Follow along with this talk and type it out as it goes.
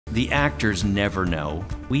The actors never know.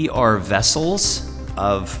 We are vessels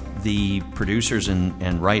of the producers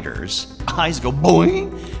and writers. Eyes go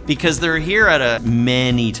boing because they're here at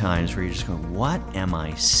many times where you're just going, what am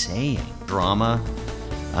I saying? Drama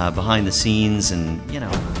behind the scenes and, you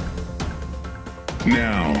know.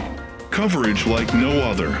 Now, coverage like no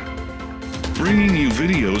other. Bringing you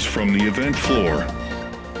videos from the event floor.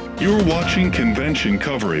 You're watching convention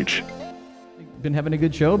coverage. Been having a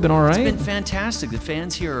good show? Been all right? It's been fantastic. The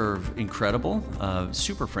fans here are incredible,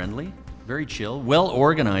 super friendly, very chill,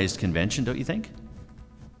 well-organized convention, don't you think?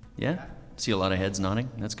 Yeah? See a lot of heads nodding.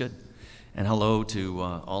 That's good. And hello to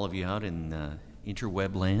all of you out in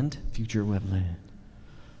interweb land. Future webland.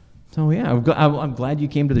 So yeah, I'm glad you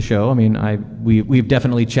came to the show. I mean, we've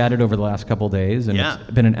definitely chatted over the last couple of days, and yeah.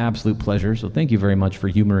 It's been an absolute pleasure. So thank you very much for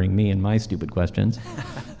humoring me and my stupid questions.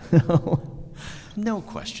 No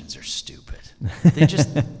questions are stupid. They just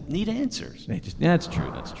need answers. Yeah, that's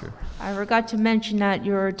true. That's true. I forgot to mention at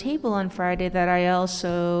your table on Friday that I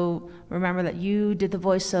also remember that you did the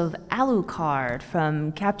voice of Alucard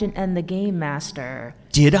from Captain and the Game Master.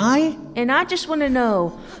 Did I? And I just want to know,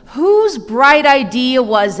 whose bright idea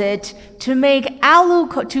was it to make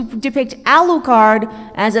to depict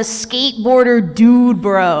Alucard as a skateboarder dude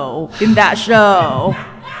bro in that show?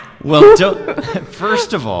 Well,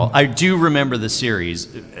 first of all, I do remember the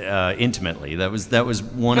series intimately. That was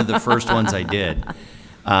one of the first ones I did.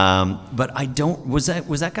 But I don't. Was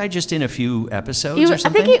that guy just in a few episodes or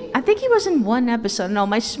something? I think he was in one episode. No,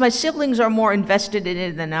 my siblings are more invested in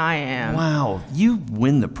it than I am. Wow, you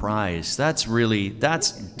win the prize. That's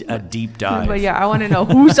a deep dive. But yeah, I want to know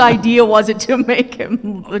whose idea was it to make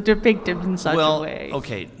him depict him in such a way. Well,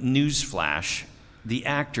 okay. Newsflash: the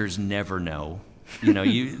actors never know. You know,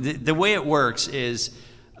 the way it works is,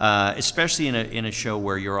 especially in a show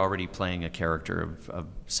where you're already playing a character of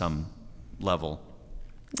some level,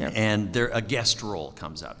 yep. And a guest role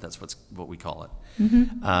comes up. That's what we call it.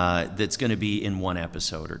 Mm-hmm. That's going to be in one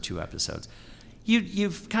episode or two episodes.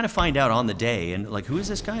 You kind of find out on the day, and like, who is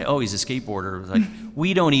this guy? Oh, he's a skateboarder. Like,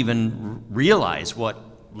 we don't even realize what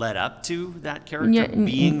led up to that character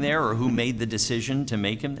being there, or who made the decision to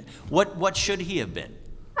make him. What should he have been?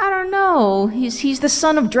 I don't know. He's the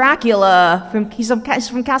son of Dracula. He's from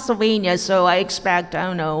Castlevania, so I expect, I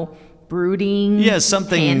don't know, brooding,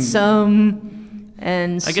 something handsome,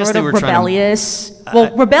 and I guess sort they of were rebellious.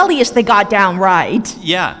 Well, rebellious they got down right.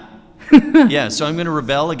 Yeah. Yeah, so I'm going to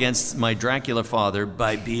rebel against my Dracula father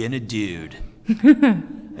by being a dude.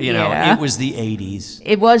 You know, It was the 80s.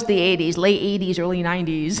 It was the 80s, late 80s, early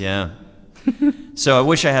 90s. Yeah. So I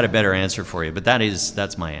wish I had a better answer for you, but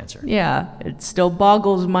that's my answer. Yeah, it still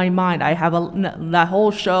boggles my mind. That whole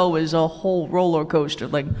show is a whole roller coaster.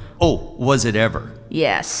 Like, oh, was it ever?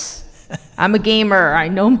 Yes. I'm a gamer. I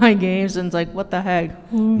know my games, and it's like, what the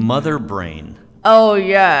heck? Mother Brain. Oh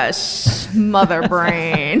yes, Mother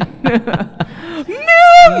Brain. Mirror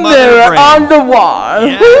Brain. on the wall.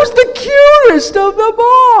 Yeah. Who's the cutest of them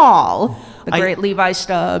all? The great Levi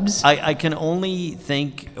Stubbs. I can only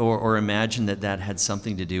think or imagine that had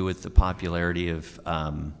something to do with the popularity of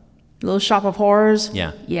Little Shop of Horrors.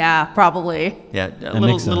 Yeah. Yeah, probably. Yeah, a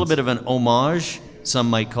little bit of an homage. Some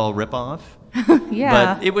might call ripoff.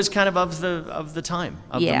 Yeah. But it was kind of the time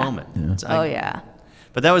of the moment. Yeah. Yeah.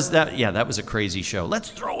 But that was a crazy show. Let's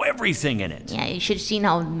throw everything in it. Yeah, you should have seen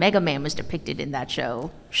how Mega Man was depicted in that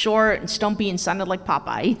show. Short and stumpy and sounded like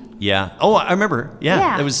Popeye. Yeah. Oh, I remember.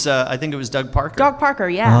 Yeah. It was. I think it was Doug Parker. Doug Parker.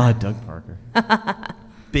 Yeah. Ah, Doug Parker.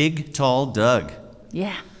 Big, tall Doug.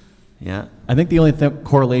 Yeah. Yeah. I think the only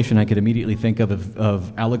correlation I could immediately think of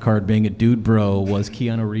Alucard being a dude bro was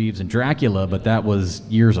Keanu Reeves and Dracula, but that was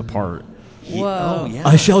years apart. Whoa. Oh, yeah.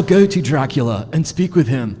 I shall go to Dracula and speak with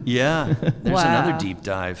him. Yeah. There's Wow. another deep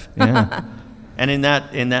dive. Yeah. And in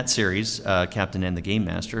that series, Captain and the Game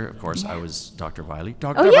Master, of course, I was Dr. Wily.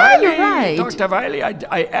 Oh, yeah, you're right. Dr. Wily,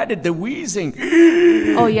 I added the wheezing.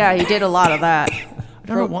 Oh, yeah, he did a lot of that. I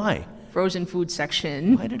don't know why. Frozen food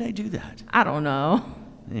section. Why did I do that? I don't know.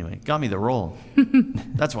 Anyway, got me the role.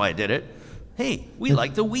 That's why I did it. Hey, we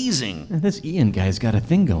like the wheezing. This Ian guy's got a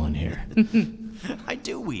thing going here. I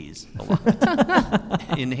do wheeze a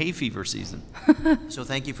lot in hay fever season. So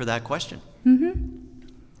thank you for that question.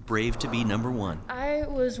 Brave to be number one. I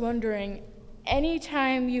was wondering,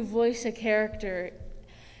 anytime you voice a character,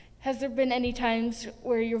 has there been any times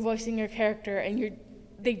where you're voicing your character and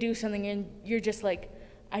they do something and you're just like,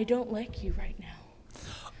 I don't like you right now?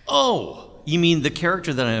 Oh, you mean the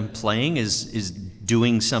character that I'm playing is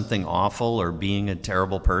doing something awful or being a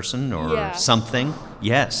terrible person or something?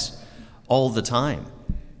 Yes, all the time.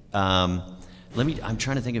 I'm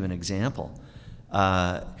trying to think of an example.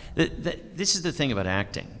 This is the thing about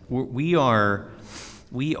acting. We are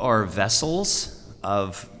vessels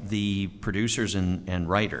of the producers and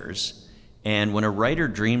writers, and when a writer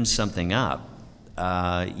dreams something up,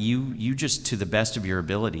 you just, to the best of your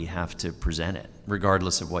ability, have to present it,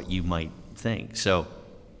 regardless of what you might think. So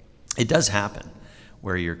it does happen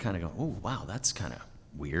where you're kind of going, oh wow, that's kind of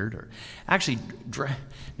weird. Or actually,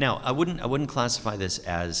 now I wouldn't classify this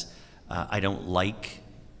as I don't like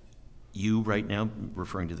you right now,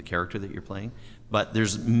 referring to the character that you're playing, but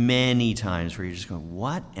there's many times where you're just going,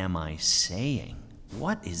 what am I saying?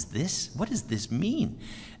 What is this? What does this mean?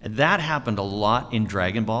 And that happened a lot in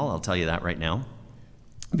Dragon Ball, I'll tell you that right now,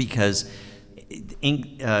 because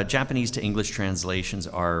Japanese to English translations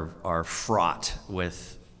are fraught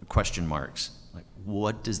with question marks. Like,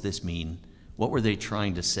 what does this mean? What were they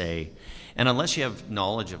trying to say? And unless you have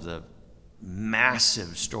knowledge of the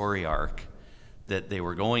massive story arc that they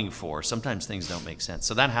were going for, sometimes things don't make sense.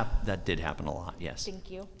 So that did happen a lot, yes.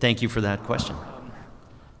 Thank you. Thank you for that question.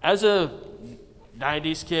 As a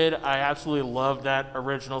 90s kid, I absolutely loved that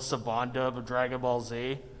original Saban dub of Dragon Ball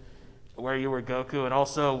Z, where you were Goku, and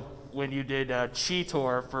also when you did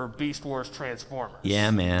Cheetor for Beast Wars Transformers.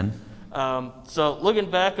 Yeah, man. So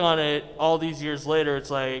looking back on it all these years later,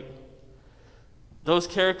 it's like, those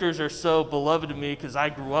characters are so beloved to me because I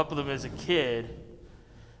grew up with them as a kid.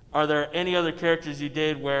 Are there any other characters you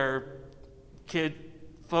did where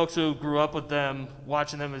folks who grew up with them,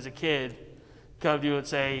 watching them as a kid, come to you and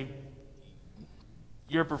say,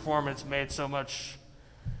 your performance meant so much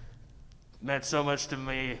to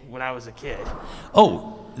me when I was a kid?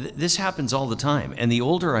 Oh, this happens all the time. And the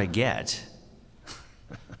older I get,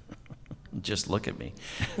 just look at me,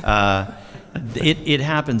 it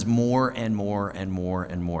happens more and more and more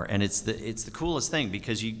and more. And it's the coolest thing,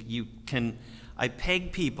 because I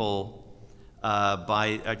peg people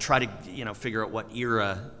I try to figure out what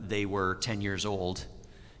era they were 10 years old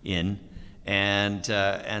in, and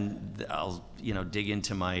I'll dig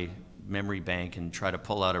into my memory bank and try to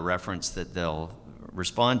pull out a reference that they'll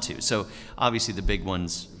respond to. So obviously the big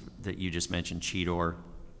ones that you just mentioned, Cheetor,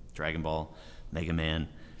 Dragon Ball, Mega Man,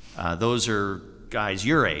 those are guys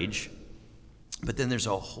your age. But then there's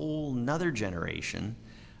a whole nother generation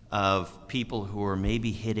of people who are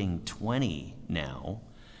maybe hitting 20 now,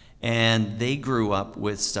 and they grew up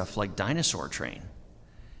with stuff like Dinosaur Train.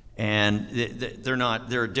 And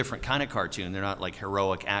they're a different kind of cartoon. They're not like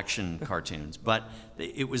heroic action cartoons, but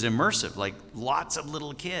it was immersive. Like, lots of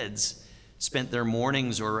little kids spent their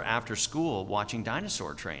mornings or after school watching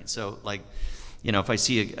Dinosaur Train. So, like, if I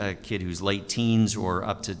see a kid who's late teens or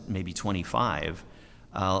up to maybe 25,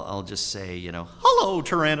 I'll just say, hello,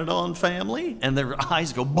 Pteranodon family, and their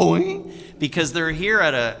eyes go boing, because they're here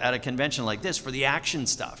at a convention like this for the action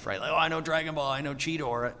stuff, right? Like, oh, I know Dragon Ball, I know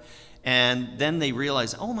Cheetor. And then they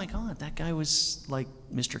realize, oh my God, that guy was like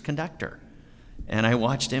Mr. Conductor. And I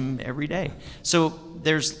watched him every day. So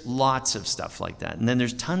there's lots of stuff like that. And then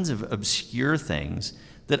there's tons of obscure things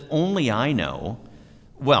that only I know.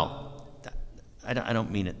 Well, I don't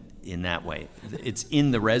mean it in that way. It's in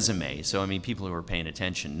the resume. So, I mean, people who are paying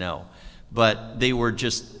attention know. But they were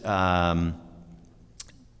just kind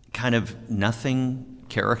of nothing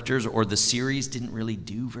characters, or the series didn't really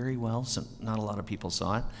do very well, so not a lot of people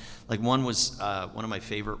saw it. Like, one of my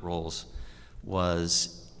favorite roles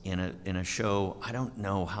was in a show, I don't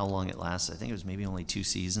know how long it lasted, I think it was maybe only 2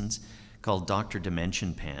 seasons, called Dr.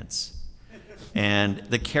 Dimension Pants. And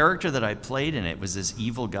the character that I played in it was this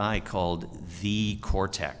evil guy called the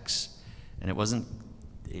Cortex. And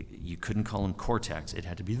you couldn't call him Cortex, it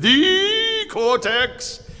had to be the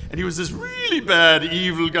Cortex. And he was this really bad,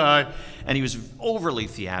 evil guy. And he was overly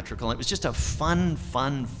theatrical. And it was just a fun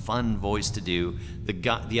voice to do.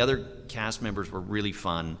 The other cast members were really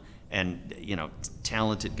fun and,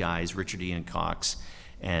 talented guys, Richard Ian Cox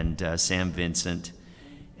and Sam Vincent.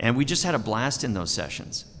 And we just had a blast in those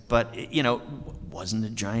sessions. But, wasn't a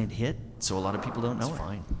giant hit, so a lot of people don't know it.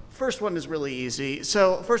 Fine. First one is really easy.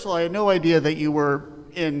 So, first of all, I had no idea that you were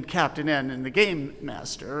in Captain N in the Game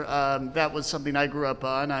Master. That was something I grew up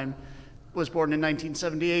on. I was born in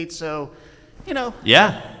 1978, so,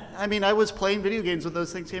 Yeah. I mean, I was playing video games when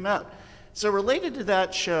those things came out. So related to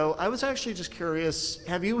that show, I was actually just curious,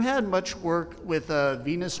 have you had much work with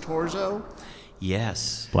Venus Terzo?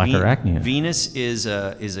 Yes. Black Arachnia. Venus is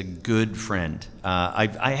a good friend.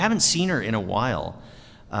 I haven't seen her in a while,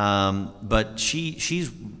 but she's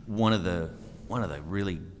one of the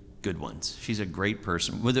really good ones. She's a great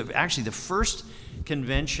person. Actually, the first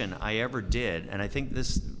convention I ever did, and I think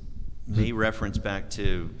this may reference back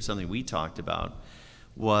to something we talked about,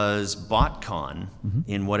 was BotCon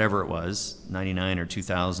in whatever it was, 99 or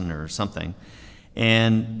 2000 or something.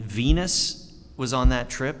 And Venus was on that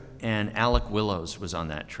trip, and Alec Willows was on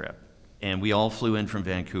that trip. And we all flew in from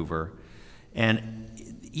Vancouver. And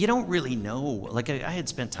you don't really know, like I had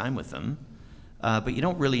spent time with them, but you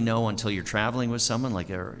don't really know until you're traveling with someone, like,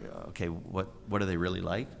 okay, what are they really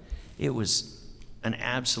like? It was an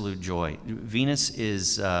absolute joy. Venus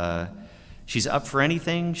is, she's up for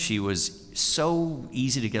anything. She was so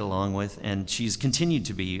easy to get along with, and she's continued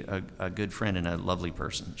to be a good friend and a lovely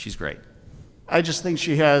person. She's great. I just think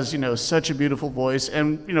she has, such a beautiful voice.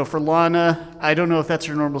 And, for Lana, I don't know if that's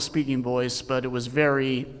her normal speaking voice, but it was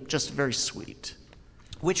very sweet.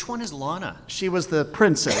 Which one is Lana? She was the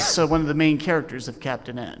princess, so one of the main characters of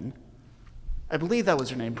Captain N. I believe that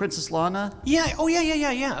was her name, Princess Lana. Yeah, oh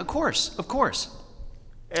yeah, of course.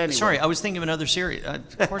 Anyway. Sorry, I was thinking of another series.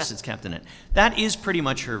 Of course it's Captain N. That is pretty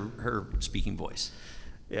much her speaking voice,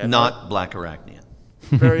 not Black Arachnia.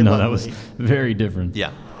 Very no, lovely. that was very different.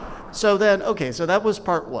 Yeah. So then, okay, so that was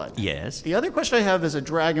part one. Yes. The other question I have is a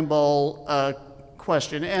Dragon Ball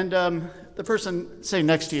question, and the person sitting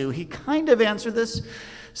next to you, he kind of answered this.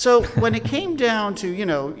 So when it came down to,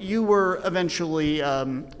 you were eventually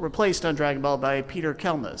replaced on Dragon Ball by Peter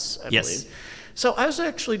Kelmus, I believe. So I was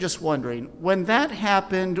actually just wondering, when that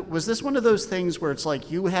happened, was this one of those things where it's like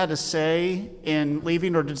you had a say in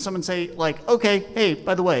leaving, or did someone say, like, okay, hey,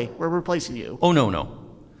 by the way, we're replacing you? Oh, no.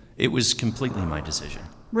 It was completely my decision.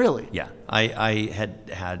 Really? Yeah, I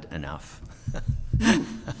had enough. There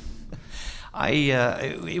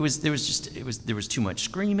was too much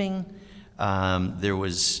screaming. There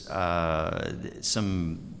was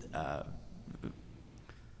some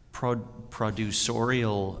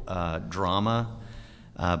producerial drama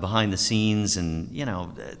behind the scenes, and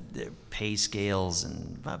the pay scales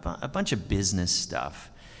and a bunch of business stuff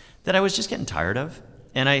that I was just getting tired of,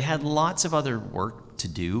 and I had lots of other work to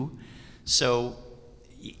do. So,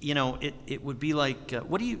 it would be like,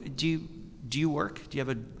 what do you work? Do you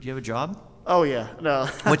have a job? Oh yeah, no.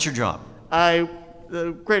 What's your job?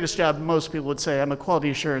 The greatest job most people would say, I'm a quality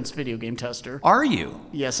assurance video game tester. Are you?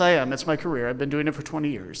 Yes, I am. It's my career. I've been doing it for 20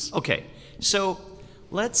 years. Okay, so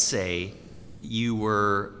let's say you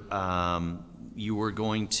were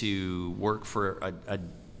going to work for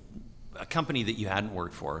a company that you hadn't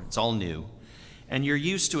worked for. It's all new, and you're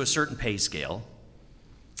used to a certain pay scale.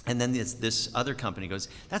 And then this other company goes,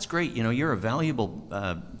 that's great, you're a valuable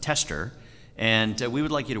tester, and we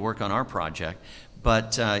would like you to work on our project,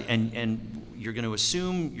 but and you're going to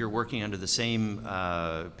assume you're working under the same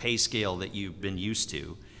pay scale that you've been used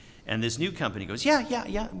to. And this new company goes,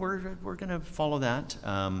 yeah, we're going to follow that.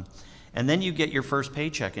 And then you get your first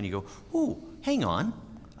paycheck, and you go, ooh, hang on,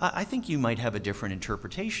 I think you might have a different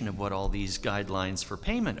interpretation of what all these guidelines for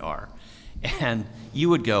payment are. And you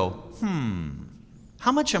would go,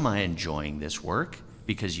 how much am I enjoying this work?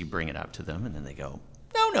 Because you bring it up to them, and then they go,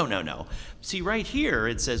 no. See, right here,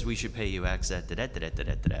 it says we should pay you X,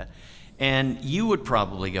 da-da-da-da-da-da-da. And you would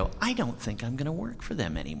probably go, I don't think I'm going to work for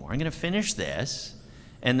them anymore. I'm going to finish this,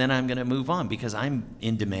 and then I'm going to move on, because I'm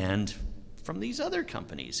in demand from these other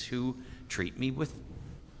companies who treat me with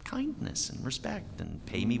kindness and respect and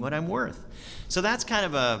pay me what I'm worth. So that's kind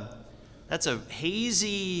of a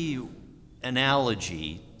hazy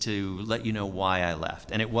analogy to let you know why I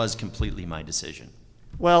left, and it was completely my decision.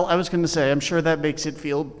 Well, I was going to say, I'm sure that makes it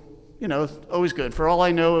feel, always good. For all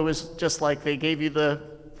I know, it was just like they gave you the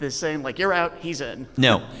saying, like, you're out, he's in.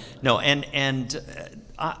 No, and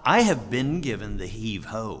I have been given the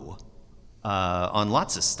heave-ho on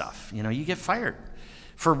lots of stuff. You get fired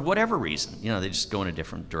for whatever reason. They just go in a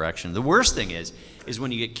different direction. The worst thing is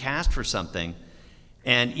when you get cast for something,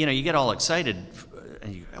 and you get all excited.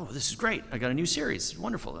 And you go, oh, this is great. I got a new series. It's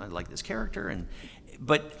wonderful. I like this character.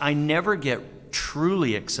 But I never get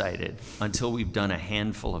truly excited until we've done a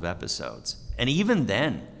handful of episodes. And even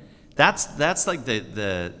then, that's like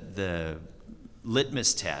the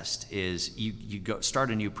litmus test is you go start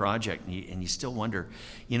a new project, and you still wonder,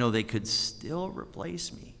 they could still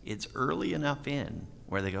replace me. It's early enough in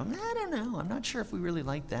where they go, I don't know. I'm not sure if we really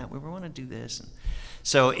like that. We want to do this.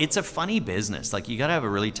 So it's a funny business. Like, you got to have a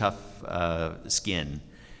really tough skin,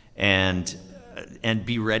 and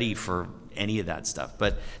be ready for any of that stuff.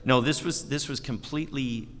 But no, this was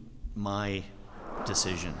completely my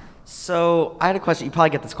decision. So I had a question. You probably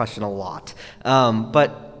get this question a lot.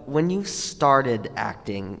 But when you started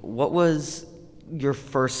acting, what was your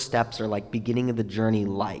first steps or like beginning of the journey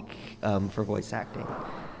like for voice acting?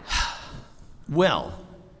 Well,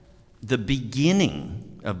 the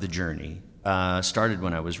beginning of the journey started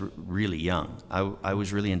when I was really young. I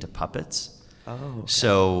was really into puppets. Oh. Okay.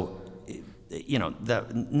 So,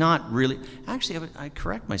 that not really. Actually, I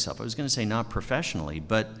correct myself. I was going to say not professionally,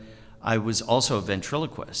 but I was also a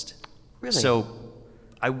ventriloquist. Really? So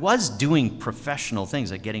I was doing professional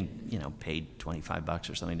things, like getting, paid $25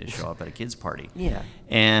 or something to show up at a kid's party. Yeah.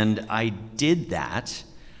 And I did that.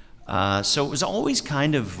 So it was always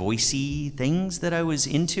kind of voicey things that I was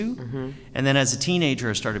into. And then as a teenager,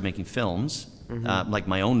 I started making films, like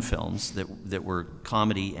my own films that were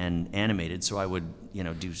comedy and animated. So I would,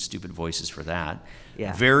 do stupid voices for that.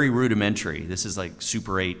 Yeah. Very rudimentary. This is like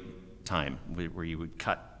Super 8 time, where you would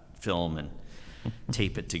cut film and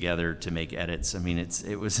tape it together to make edits. I mean,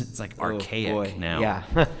 it's like archaic now.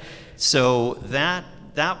 Yeah. So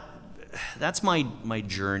that's my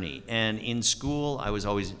journey. And in school, I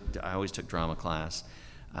always took drama class.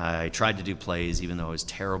 I tried to do plays, even though I was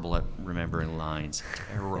terrible at remembering lines.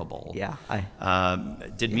 Terrible. Yeah.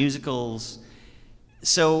 Did musicals.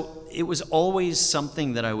 So it was always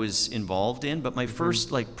something that I was involved in. But my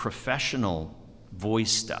first like professional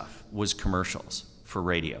voice stuff was commercials for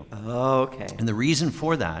radio. Oh, okay. And the reason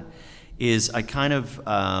for that is I kind of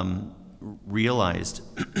realized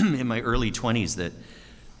in my early 20s that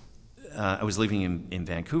I was living in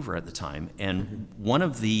Vancouver at the time, and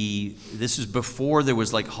this was before there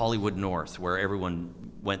was like Hollywood North, where everyone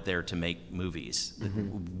went there to make movies,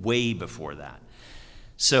 way before that.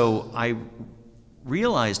 So I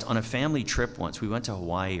realized on a family trip once, we went to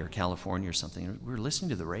Hawaii or California or something, and we were listening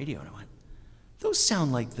to the radio, and I went, those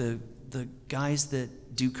sound like the guys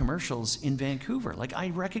that do commercials in Vancouver. Like, I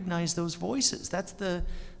recognize those voices. That's the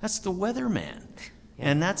weatherman. Yeah.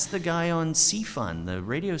 And that's the guy on CFUN, the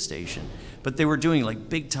radio station. But they were doing like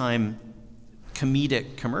big time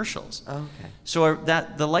comedic commercials. Oh, okay. So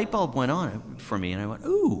the light bulb went on for me, and I went,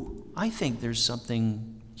 ooh, I think there's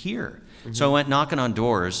something here. So I went knocking on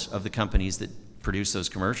doors of the companies that produce those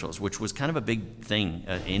commercials, which was kind of a big thing,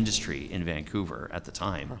 industry in Vancouver at the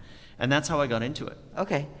time. And that's how I got into it.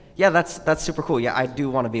 Okay. Yeah, that's super cool. Yeah, I do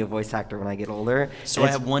want to be a voice actor when I get older. So I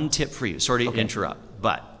have one tip for you. Sorry to interrupt,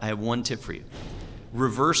 but I have one tip for you.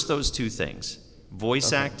 Reverse those two things.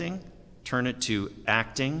 Voice acting, turn it to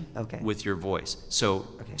acting with your voice. So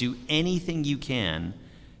do anything you can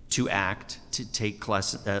to act, to take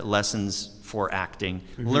lessons for acting.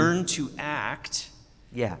 Learn to act.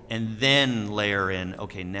 Yeah. And then layer in,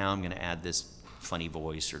 okay, now I'm going to add this funny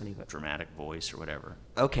voice or dramatic voice or whatever.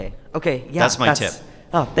 Okay. Yeah. That's my tip.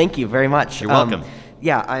 Oh, thank you very much. You're welcome.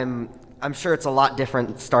 Yeah, I'm sure it's a lot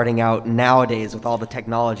different starting out nowadays with all the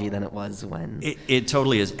technology than it was when. It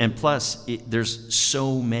totally is. And plus, there's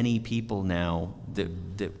so many people now that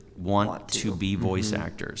want to be voice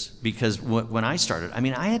actors. Because when I started, I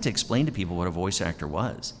mean, I had to explain to people what a voice actor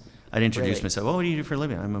was. I'd introduce myself. Oh, what do you do for a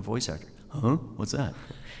living? I'm a voice actor. Huh? What's that?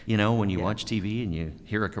 When you watch TV and you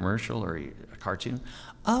hear a commercial or a cartoon.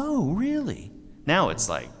 Oh, really? Now it's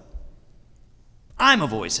like, I'm a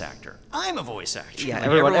voice actor. I'm a voice actor. Yeah,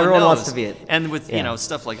 like everyone wants to be it. And with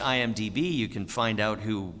stuff like IMDb, you can find out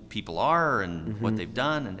who people are and what they've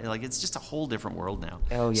done, and like it's just a whole different world now.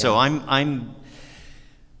 Oh yeah. So I'm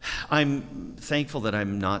thankful that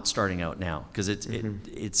I'm not starting out now, because it's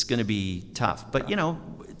going to be tough. But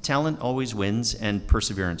talent always wins, and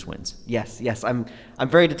perseverance wins. Yes. I'm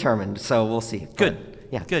very determined. So we'll see. Good.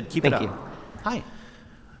 Yeah. Good. Keep it up. Thank you. Hi.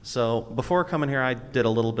 So before coming here, I did a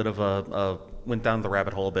little bit of went down the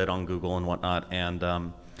rabbit hole a bit on Google and whatnot, and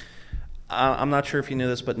I'm not sure if you knew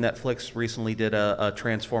this, but Netflix recently did a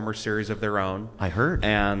Transformers series of their own. I heard.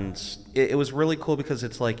 And it was really cool because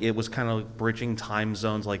it's like it was kind of like bridging time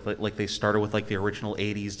zones, like they started with like the original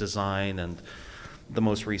 80s design, and the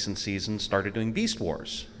most recent season started doing Beast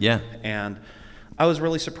Wars. Yeah. And I was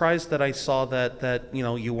really surprised that I saw that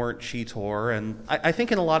you weren't Cheetor, and I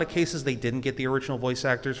think in a lot of cases they didn't get the original voice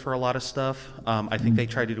actors for a lot of stuff. I think they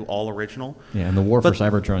tried to do all original. Yeah, in the War for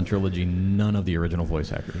Cybertron trilogy, none of the original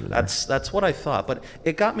voice actors were there. That's what I thought, but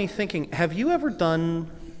it got me thinking, have you ever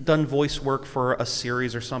done voice work for a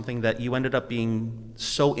series or something that you ended up being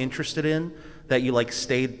so interested in that you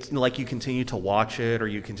stayed, you continued to watch it, or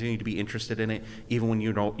you continued to be interested in it even when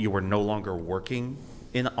you were no longer working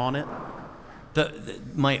on it?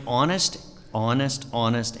 My honest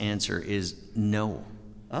answer is no,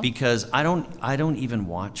 because I don't even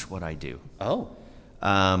watch what I do. Oh,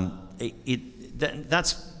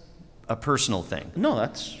 that's a personal thing. No,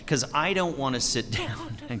 that's because I don't want to sit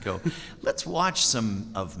down and go, let's watch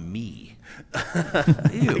some of me.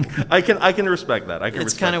 Ew. I can respect that.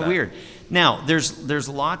 It's kind of weird. Now there's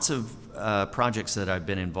lots of projects that I've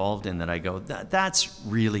been involved in that I go, that's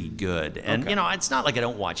really good. And, it's not like I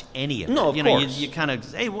don't watch any of it. No, of course. You kind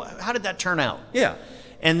of, hey, how did that turn out? Yeah.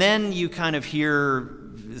 And then you kind of hear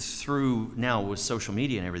through now with social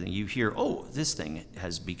media and everything, you hear, oh, this thing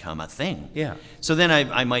has become a thing. Yeah. So then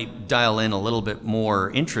I might dial in a little bit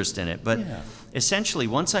more interest in it. But essentially,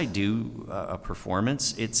 once I do a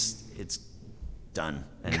performance, it's done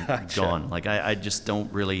and gone. Like I just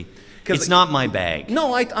don't really. It's not my bag.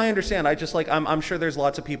 No, I understand. I just like I'm sure there's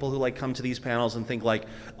lots of people who like come to these panels and think like,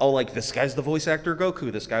 oh, like this guy's the voice actor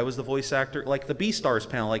Goku, this guy was the voice actor, like the Beastars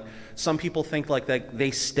panel. Like some people think like that they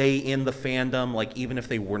stay in the fandom, like even if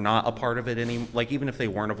they were not a part of it like even if they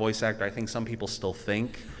weren't a voice actor. I think some people still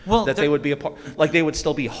think that they would be a part, like they would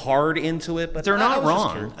still be hard into it. But they're not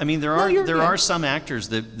wrong. I mean, there are some actors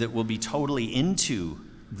that will be totally into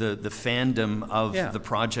the fandom of the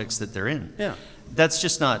projects that they're in. Yeah, that's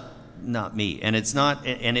just not me, and it's not,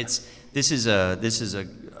 and this is a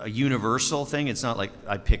universal thing. It's not like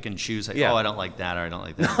I pick and choose. Like, oh, I don't like that, or I don't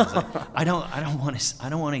like that. It's like, I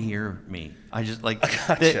don't want to hear me. I just like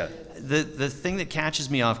the thing that catches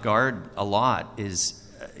me off guard a lot is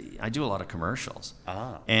I do a lot of commercials,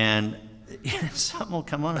 and something will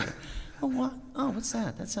come on. And, oh, what? Oh, what's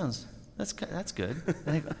that? That's good.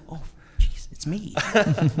 And I go, oh. It's me.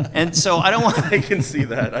 And so I don't want. I can see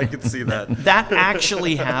that. I can see that. That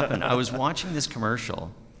actually happened. I was watching this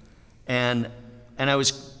commercial, and I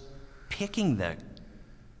was picking the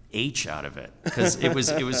H out of it because it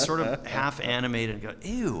was sort of half animated. And go,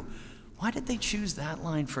 ew, why did they choose that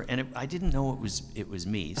line for? And I didn't know it was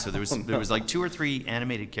me. So there was like 2 or 3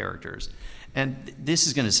 animated characters, and this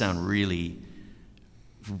is going to sound really,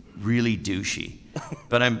 really douchey,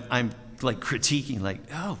 but I'm like critiquing like,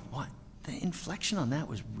 oh, what? The inflection on that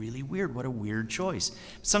was really weird. What a weird choice.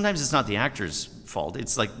 Sometimes it's not the actor's fault.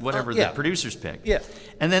 It's like whatever the producers pick. Yeah.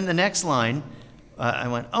 And then the next line, I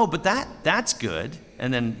went, oh, but that's good.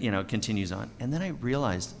 And then, it continues on. And then I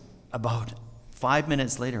realized about 5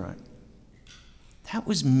 minutes later, that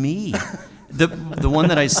was me. The one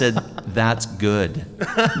that I said, that's good.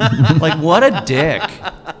 Like, what a dick.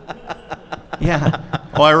 Yeah.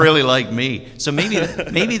 Oh, I really like me. So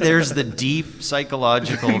maybe there's the deep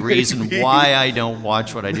psychological reason why I don't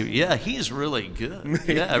watch what I do. Yeah, he's really good.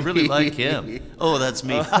 Yeah, I really like him. Oh, that's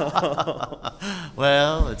me.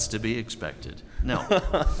 Well, it's to be expected. No.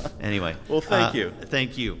 Anyway. Well, thank you.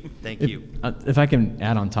 Thank you. Thank you. If I can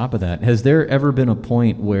add on top of that, has there ever been a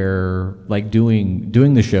point where, like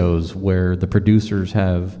doing the shows, where the producers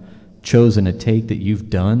have chosen a take that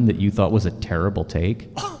you've done that you thought was a terrible take?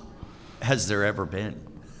 Has there ever been?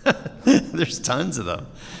 There's tons of them.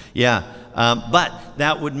 Yeah. But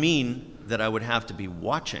that would mean that I would have to be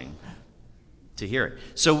watching to hear it.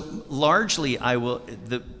 So largely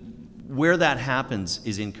where that happens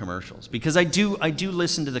is in commercials, because I do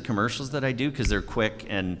listen to the commercials that I do because they're quick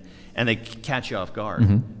and they catch you off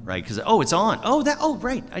guard, right? Because it's on. Oh,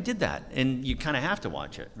 right, I did that, and you kind of have to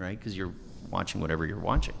watch it, right? Because you're watching whatever you're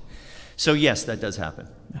watching. So yes, that does happen.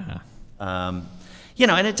 And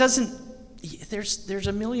it doesn't. There's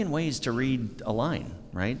a million ways to read a line,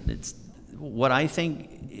 right? It's what I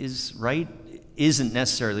think is right isn't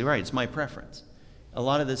necessarily right. It's my preference. A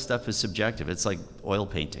lot of this stuff is subjective. It's like oil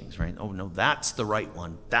paintings, right? Oh no, that's the right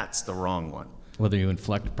one. That's the wrong one. Whether you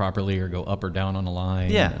inflect properly or go up or down on a line.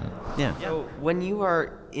 Yeah. So when you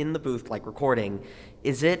are in the booth, like recording,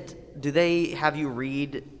 do they have you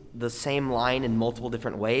read the same line in multiple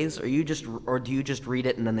different ways, or do you just read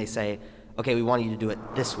it and then they say, okay, we want you to do it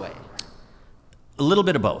this way? A little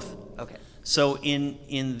bit of both. Okay. So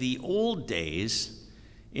in the old days,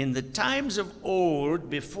 in the times of old,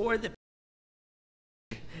 before the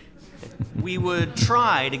we would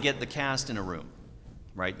try to get the cast in a room,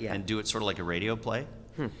 right? Yeah. And do it sort of like a radio play.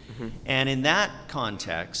 And in that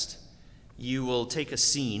context, you will take a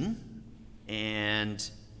scene, and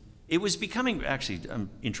it was becoming, actually, I'm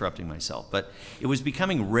interrupting myself, but it was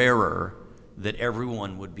becoming rarer that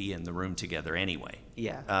everyone would be in the room together anyway.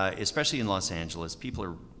 Yeah. Especially in Los Angeles, people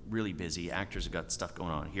are really busy. Actors have got stuff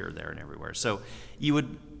going on here, there, and everywhere. So you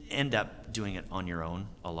would end up doing it on your own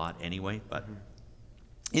a lot anyway. But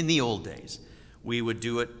in the old days, we would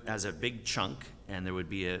do it as a big chunk, and there would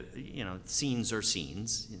be scenes are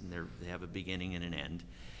scenes, and they have a beginning and an end.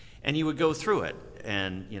 And you would go through it,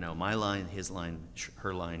 and my line, his line,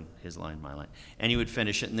 her line, his line, my line. And you would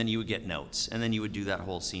finish it, and then you would get notes, and then you would do that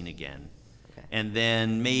whole scene again. And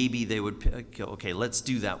then maybe they would pick, okay, let's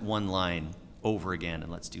do that one line over again,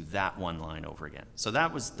 and let's do that one line over again. So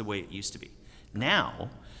that was the way it used to be. Now,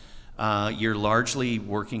 you're largely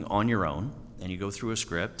working on your own, and you go through a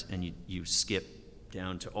script, and you skip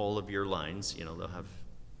down to all of your lines. They'll have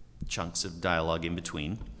chunks of dialogue in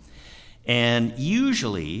between. And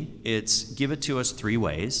usually, it's give it to us 3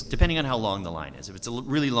 ways, depending on how long the line is. If it's a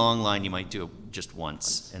really long line, you might do just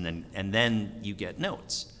once, and then you get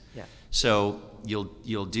notes. Yeah. So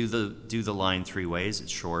you'll do the line 3 ways.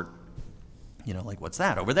 It's short. You know, like, what's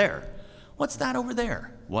that over there? What's that over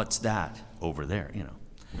there? What's that over there? You know.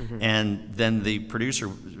 And then the producer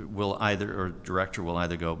will or director will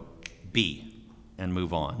either go B and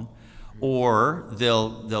move on, or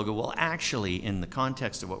they'll go, well, actually, in the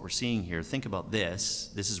context of what we're seeing here, think about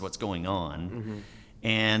this. This is what's going on,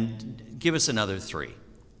 and give us another 3.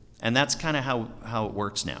 And that's kind of how it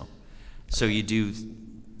works now. So you do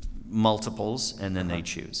multiples, and then they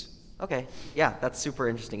choose. Okay. Yeah, that's super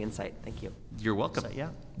interesting insight. Thank you. You're welcome. Yeah.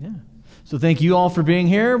 So thank you all for being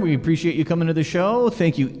here. We appreciate you coming to the show.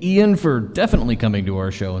 Thank you, Ian, for definitely coming to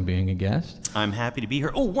our show and being a guest. I'm happy to be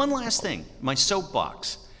here. Oh, one last thing. My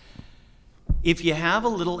soapbox. If you have a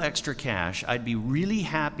little extra cash, I'd be really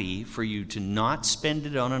happy for you to not spend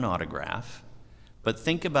it on an autograph, but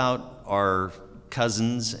think about our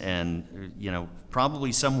cousins and, you know,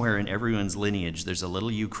 probably somewhere in everyone's lineage, there's a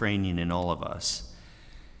little Ukrainian in all of us.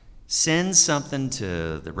 Send something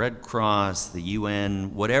to the Red Cross, the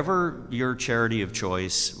UN, whatever your charity of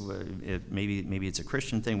choice, maybe it's a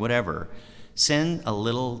Christian thing, whatever. Send a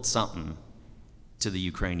little something to the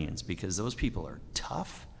Ukrainians, because those people are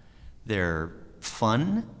tough, they're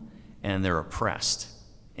fun, and they're oppressed.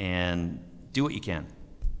 And do what you can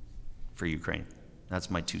for Ukraine. That's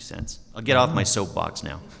my 2 cents. I'll get off my soapbox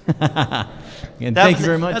now. And thank you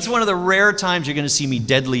very much. That's one of the rare times you're going to see me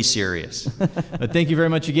deadly serious. But thank you very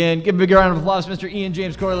much again. Give a big round of applause, Mr. Ian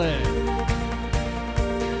James Corlett.